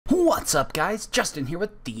What's up guys, Justin here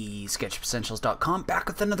with TheSketchUpEssentials.com, back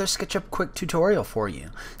with another SketchUp quick tutorial for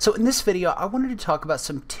you. So in this video I wanted to talk about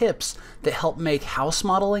some tips that help make house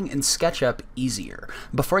modeling in SketchUp easier.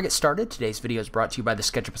 Before I get started, today's video is brought to you by the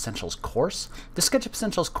SketchUp Essentials course. The SketchUp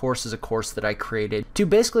Essentials course is a course that I created to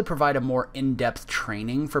basically provide a more in-depth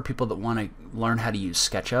training for people that want to learn how to use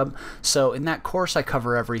SketchUp. So in that course I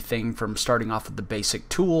cover everything from starting off with the basic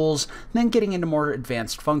tools, then getting into more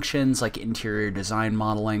advanced functions like interior design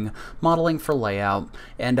modeling for layout,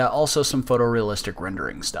 and also some photorealistic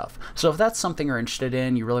rendering stuff. So if that's something you're interested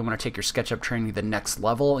in, you really want to take your SketchUp training to the next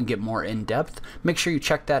level and get more in-depth, make sure you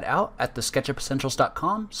check that out at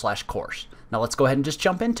TheSketchUpEssentials.com/course. Now let's go ahead and just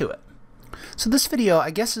jump into it. So this video,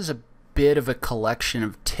 I guess, is a bit of a collection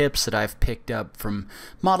of tips that I've picked up from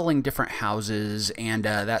modeling different houses and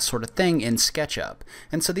that sort of thing in SketchUp.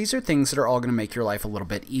 And so these are things that are all going to make your life a little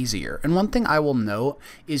bit easier. And one thing I will note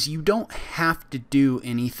is you don't have to do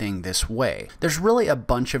anything this way. There's really a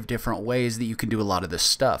bunch of different ways that you can do a lot of this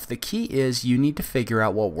stuff. The key is you need to figure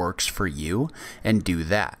out what works for you and do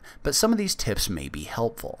that. But some of these tips may be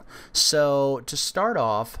helpful. So to start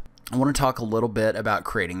off, I want to talk a little bit about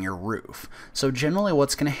creating your roof. So generally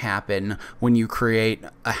what's going to happen when you create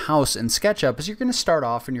a house in SketchUp is you're going to start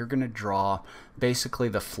off and you're going to draw basically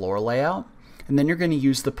the floor layout, and then you're going to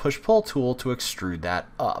use the push-pull tool to extrude that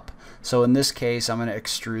up. So in this case I'm going to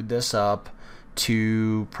extrude this up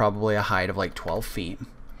to probably a height of like 12 feet.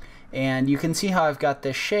 And you can see how I've got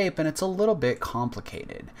this shape, and it's a little bit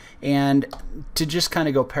complicated. And to just kind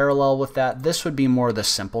of go parallel with that, this would be more the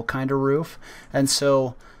simple kind of roof. And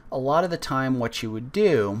so a lot of the time what you would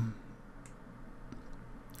do,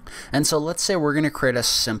 and so let's say we're going to create a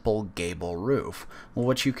simple gable roof. Well,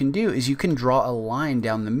 what you can do is you can draw a line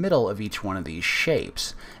down the middle of each one of these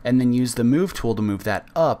shapes and then use the move tool to move that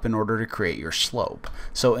up in order to create your slope.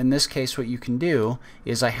 So in this case what you can do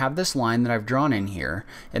is I have this line that I've drawn in here,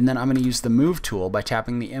 and then I'm going to use the move tool by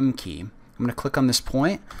tapping the M key. I'm going to click on this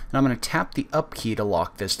point, and I'm going to tap the up key to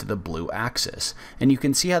lock this to the blue axis. And you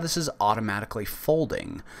can see how this is automatically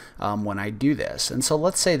folding when I do this. And so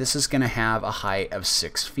let's say this is going to have a height of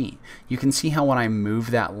 6 feet. You can see how when I move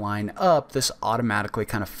that line up, this automatically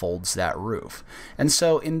kind of folds that roof. And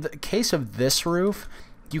so in the case of this roof,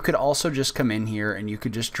 you could also just come in here and you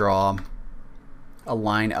could just draw a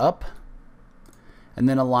line up and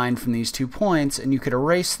then a line from these 2 points, and you could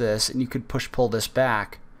erase this and you could push-pull this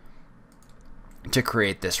back to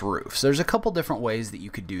create this roof. So there's a couple different ways that you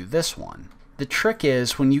could do this one. The trick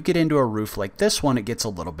is when you get into a roof like this one, it gets a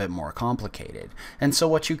little bit more complicated. And so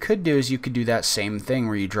what you could do is you could do that same thing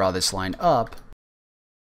where you draw this line up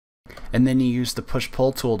and then you use the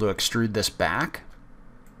push-pull tool to extrude this back.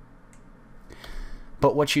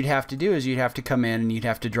 But what you'd have to do is you'd have to come in and you'd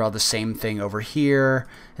have to draw the same thing over here,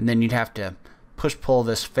 and then you'd have to push-pull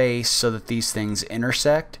this face so that these things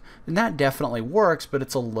intersect. And that definitely works, but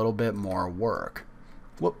it's a little bit more work.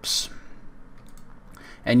 Whoops.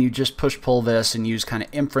 And you just push-pull this and use kind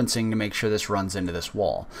of inferencing to make sure this runs into this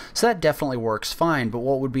wall. So that definitely works fine, but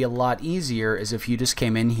what would be a lot easier is if you just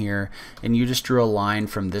came in here and you just drew a line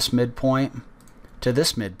from this midpoint to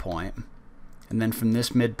this midpoint, and then from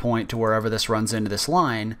this midpoint to wherever this runs into this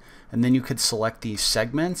line, and then you could select these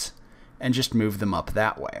segments and just move them up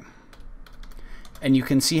that way. And you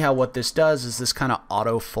can see how what this does is this kind of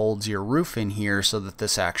auto folds your roof in here so that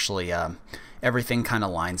this actually everything kind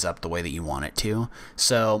of lines up the way that you want it to.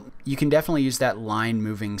 So you can definitely use that line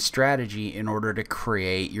moving strategy in order to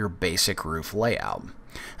create your basic roof layout.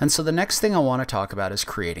 And so the next thing I want to talk about is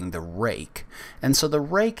creating the rake. And so the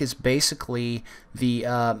rake is basically the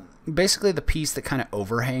piece that kind of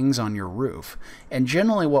overhangs on your roof. And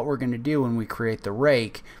generally what we're going to do when we create the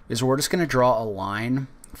rake is we're just going to draw a line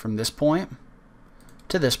from this point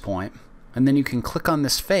to this point, and then you can click on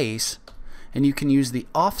this face and you can use the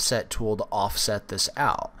offset tool to offset this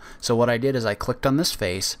out. So what I did is I clicked on this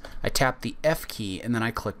face, I tapped the F key, and then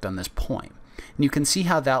I clicked on this point. And you can see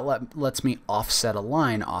how that lets me offset a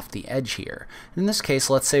line off the edge here. In this case,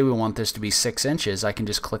 let's say we want this to be 6 inches. I can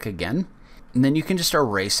just click again, and then you can just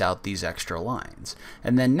erase out these extra lines.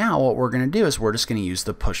 And then now what we're going to do is we're just going to use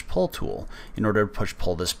the push-pull tool in order to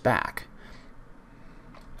push-pull this back.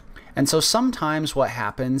 And so sometimes what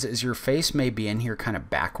happens is your face may be in here kind of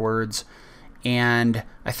backwards, and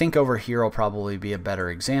I think over here will probably be a better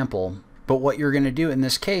example. But what you're going to do in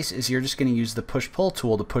this case is you're just going to use the push-pull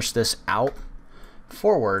tool to push this out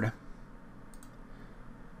forward,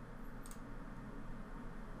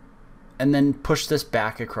 and then push this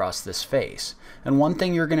back across this face. And one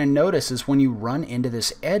thing you're going to notice is when you run into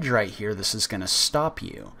this edge right here, this is going to stop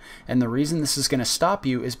you. And the reason this is going to stop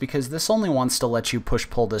you is because this only wants to let you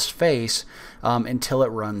push-pull this face until it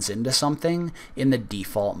runs into something in the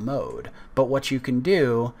default mode. But what you can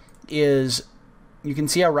do is, you can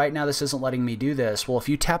see how right now this isn't letting me do this. Well, if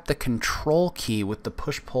you tap the control key with the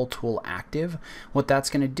push-pull tool active, what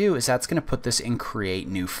that's going to do is that's going to put this in create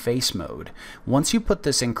new face mode. Once you put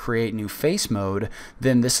this in create new face mode,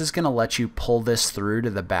 then this is going to let you pull this through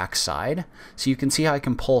to the back side. So you can see how I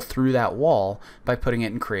can pull through that wall by putting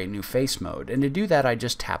it in create new face mode. And to do that, I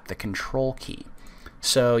just tap the control key.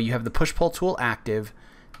 So you have the push-pull tool active,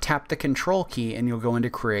 tap the control key, and you'll go into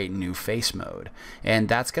create new face mode, and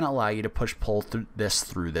that's going to allow you to push pull through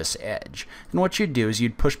this edge. And what you'd do is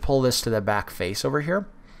you'd push pull this to the back face over here,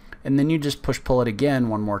 and then you just push pull it again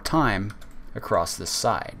one more time across this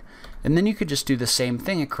side, and then you could just do the same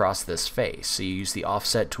thing across this face. So you use the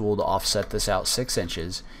offset tool to offset this out 6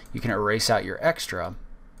 inches. You can erase out your extra,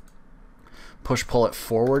 push pull it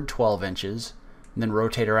forward 12 inches, and then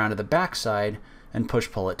rotate around to the back side and push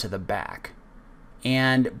pull it to the back.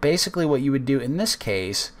 And basically what you would do in this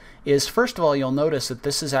case is, first of all, you'll notice that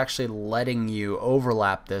this is actually letting you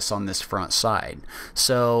overlap this on this front side.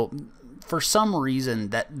 So for some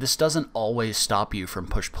reason that this doesn't always stop you from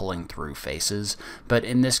push pulling through faces, but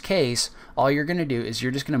in this case all you're going to do is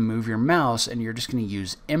you're just going to move your mouse and you're just going to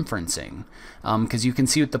use inferencing, because you can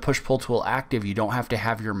see with the push pull tool active you don't have to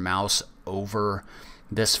have your mouse over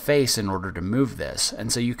this face in order to move this,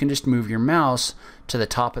 and so you can just move your mouse to the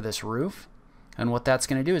top of this roof. And what that's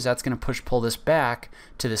going to do is that's going to push pull this back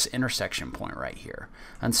to this intersection point right here.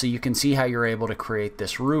 And so you can see how you're able to create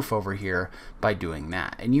this roof over here by doing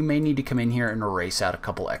that. And you may need to come in here and erase out a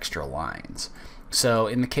couple extra lines. So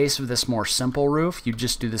in the case of this more simple roof, you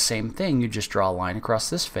just do the same thing. You just draw a line across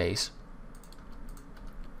this face,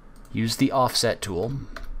 use the offset tool,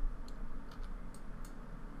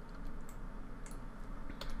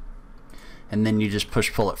 and then you just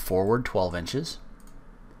push pull it forward 12 inches.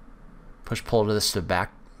 Push pull this to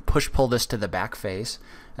the back face,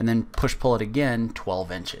 and then push pull it again 12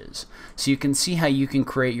 inches. So you can see how you can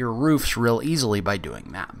create your roofs real easily by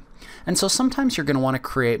doing that. And so sometimes you're going to want to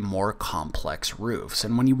create more complex roofs.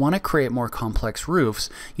 And when you want to create more complex roofs,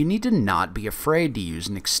 you need to not be afraid to use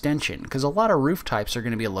an extension, because a lot of roof types are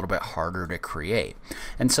going to be a little bit harder to create.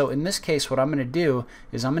 And so in this case, what I'm going to do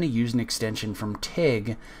is I'm going to use an extension from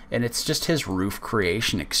Tig, and it's just his roof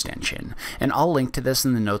creation extension. And I'll link to this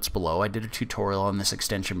in the notes below. I did a tutorial on this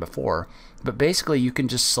extension before. But basically, you can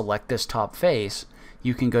just select this top face.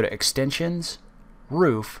 You can go to Extensions,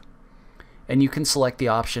 Roof, and you can select the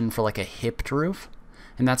option for like a hipped roof,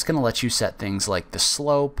 and that's going to let you set things like the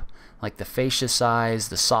slope, like the fascia size,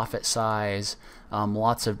 the soffit size,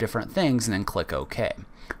 lots of different things, and then click OK.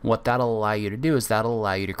 What that'll allow you to do is that'll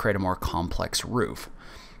allow you to create a more complex roof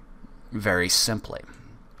very simply.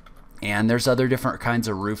 And there's other different kinds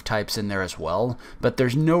of roof types in there as well, but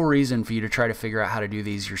there's no reason for you to try to figure out how to do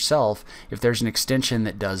these yourself if there's an extension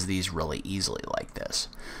that does these really easily like this.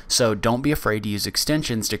 So don't be afraid to use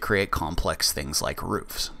extensions to create complex things like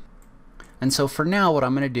roofs. And so for now, what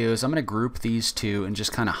I'm going to do is I'm going to group these two and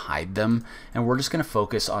just kind of hide them, and we're just going to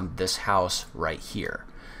focus on this house right here.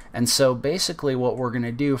 And so basically what we're going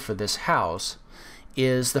to do for this house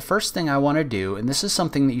is, the first thing I want to do, and this is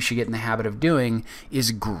something that you should get in the habit of doing,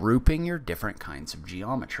 is grouping your different kinds of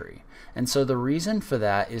geometry. And so the reason for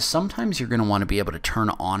that is sometimes you're going to want to be able to turn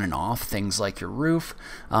on and off things like your roof.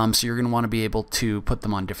 So you're going to want to be able to put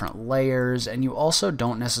them on different layers, and you also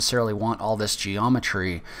don't necessarily want all this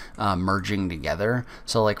geometry merging together.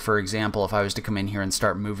 So like for example, if I was to come in here and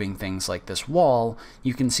start moving things like this wall,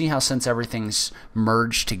 you can see how since everything's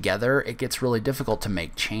merged together, it gets really difficult to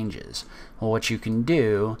make changes. Well, what you can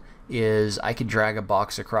do is I could drag a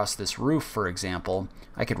box across this roof, for example.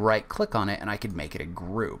 I could right click on it and I could make it a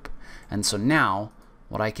group. And so now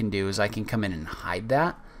what I can do is I can come in and hide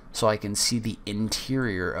that so I can see the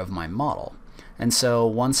interior of my model. And so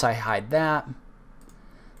once I hide that,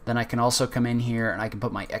 then I can also come in here and I can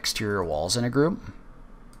put my exterior walls in a group.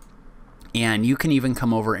 And you can even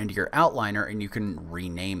come over into your outliner and you can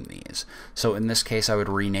rename these. So in this case, I would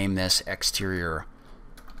rename this exterior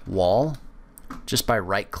wall just by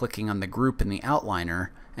right clicking on the group in the outliner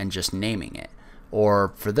and just naming it.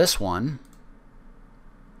 Or for this one,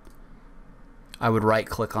 I would right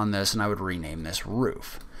click on this and I would rename this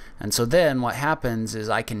roof. And so then what happens is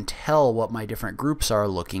I can tell what my different groups are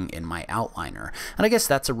looking in my outliner. And I guess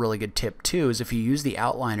that's a really good tip too, is if you use the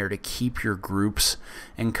outliner to keep your groups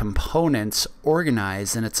and components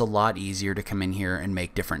organized, then it's a lot easier to come in here and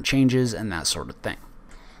make different changes and that sort of thing.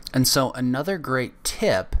 And so another great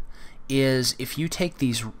tip is if you take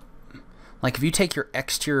these, like if you take your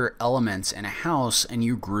exterior elements in a house and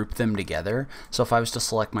you group them together. So if I was to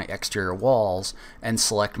select my exterior walls and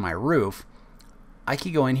select my roof, I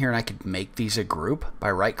could go in here and I could make these a group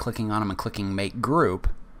by right-clicking on them and clicking Make Group.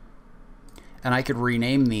 And I could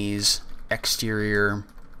rename these exterior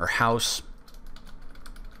or house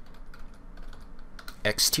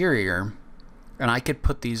exterior, and I could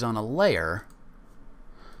put these on a layer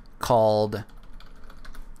called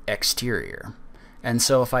exterior. And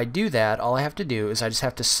so if I do that, all I have to do is I just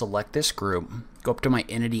have to select this group, go up to my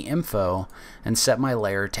entity info, and set my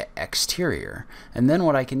layer to exterior. And then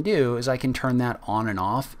what I can do is I can turn that on and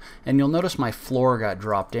off, and you'll notice my floor got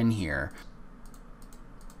dropped in here.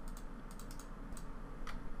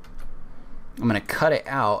 I'm going to cut it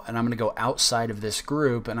out, and I'm going to go outside of this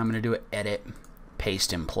group, and I'm going to do an edit,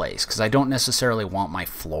 paste in place, because I don't necessarily want my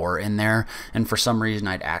floor in there, and for some reason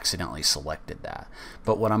I'd accidentally selected that.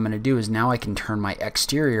 But what I'm going to do is now I can turn my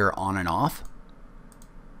exterior on and off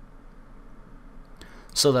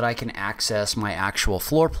so that I can access my actual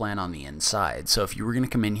floor plan on the inside. So if you were going to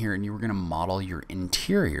come in here and you were going to model your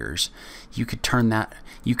interiors, you could turn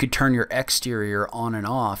your exterior on and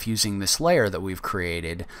off using this layer that we've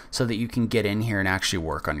created so that you can get in here and actually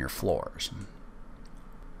work on your floors.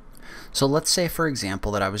 So let's say, for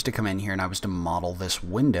example, that I was to come in here and I was to model this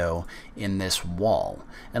window in this wall.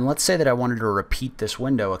 And let's say that I wanted to repeat this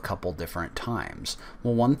window a couple different times.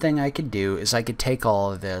 Well, one thing I could do is I could take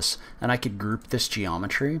all of this and I could group this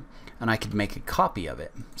geometry and I could make a copy of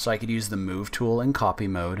it. So I could use the Move tool in copy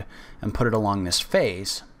mode and put it along this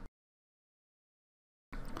face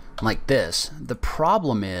like this. The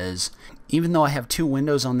problem is, even though I have two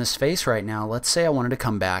windows on this face right now, let's say I wanted to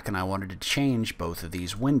come back and I wanted to change both of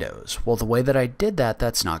these windows. Well, the way that I did that,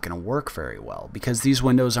 that's not going to work very well because these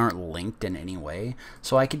windows aren't linked in any way.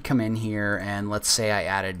 So I could come in here and let's say I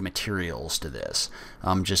added materials to this.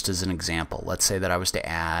 Just as an example, let's say that I was to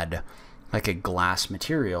add like a glass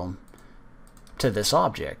material to this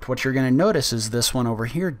object. What you're going to notice is this one over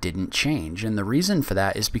here didn't change, and the reason for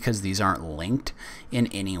that is because these aren't linked in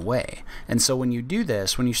any way. And so when you do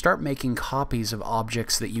this, when you start making copies of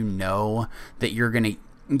objects that you know that you're going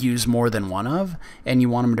to use more than one of and you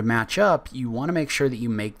want them to match up, you want to make sure that you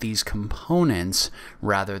make these components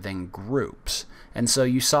rather than groups. And so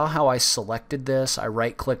you saw how I selected this, I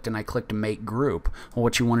right-clicked and I clicked Make Group. Well,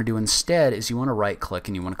 what you want to do instead is you want to right-click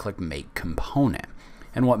and you want to click Make Component.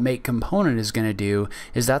 And what Make Component is going to do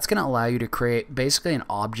is that's going to allow you to create basically an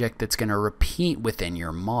object that's going to repeat within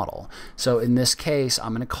your model. So in this case, I'm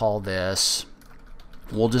going to call this,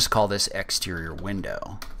 we'll just call this exterior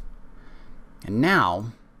window. And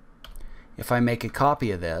now, if I make a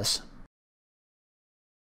copy of this,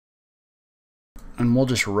 and we'll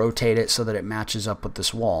just rotate it so that it matches up with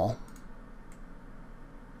this wall.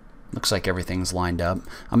 Looks like everything's lined up.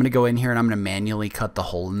 I'm going to go in here and I'm going to manually cut the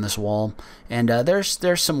hole in this wall. And there's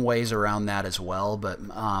some ways around that as well, but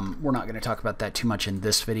we're not going to talk about that too much in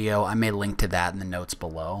this video. I may link to that in the notes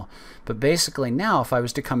below. But basically now if I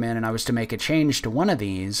was to come in and I was to make a change to one of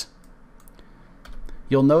these,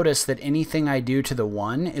 you'll notice that anything I do to the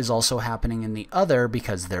one is also happening in the other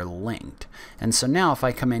because they're linked. And so now if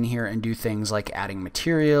I come in here and do things like adding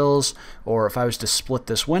materials, or if I was to split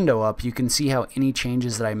this window up, you can see how any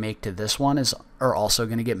changes that I make to this one are also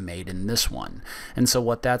going to get made in this one. And so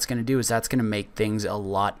what that's going to do is that's going to make things a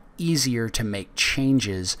lot easier to make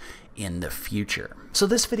changes in the future. So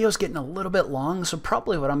this video is getting a little bit long, so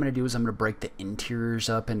probably what I'm going to do is I'm going to break the interiors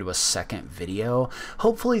up into a second video.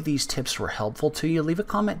 Hopefully these tips were helpful to you. Leave a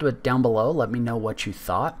comment down below. Let me know what you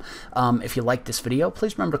thought. If you liked this video,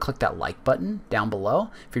 please remember to click that like button down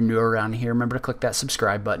below. If you're new around here, remember to click that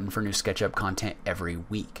subscribe button for new SketchUp content every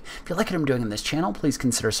week. If you like what I'm doing in this channel, please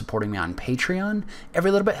consider supporting me on Patreon.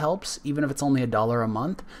 Every little bit helps, even if it's only $1 a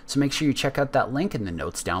month. So make sure you check out that link in the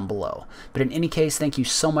notes down below. But in any case, thank you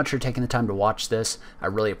so much for taking the time to watch this. I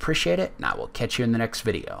really appreciate it, and I will catch you in the next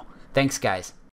video. Thanks, guys.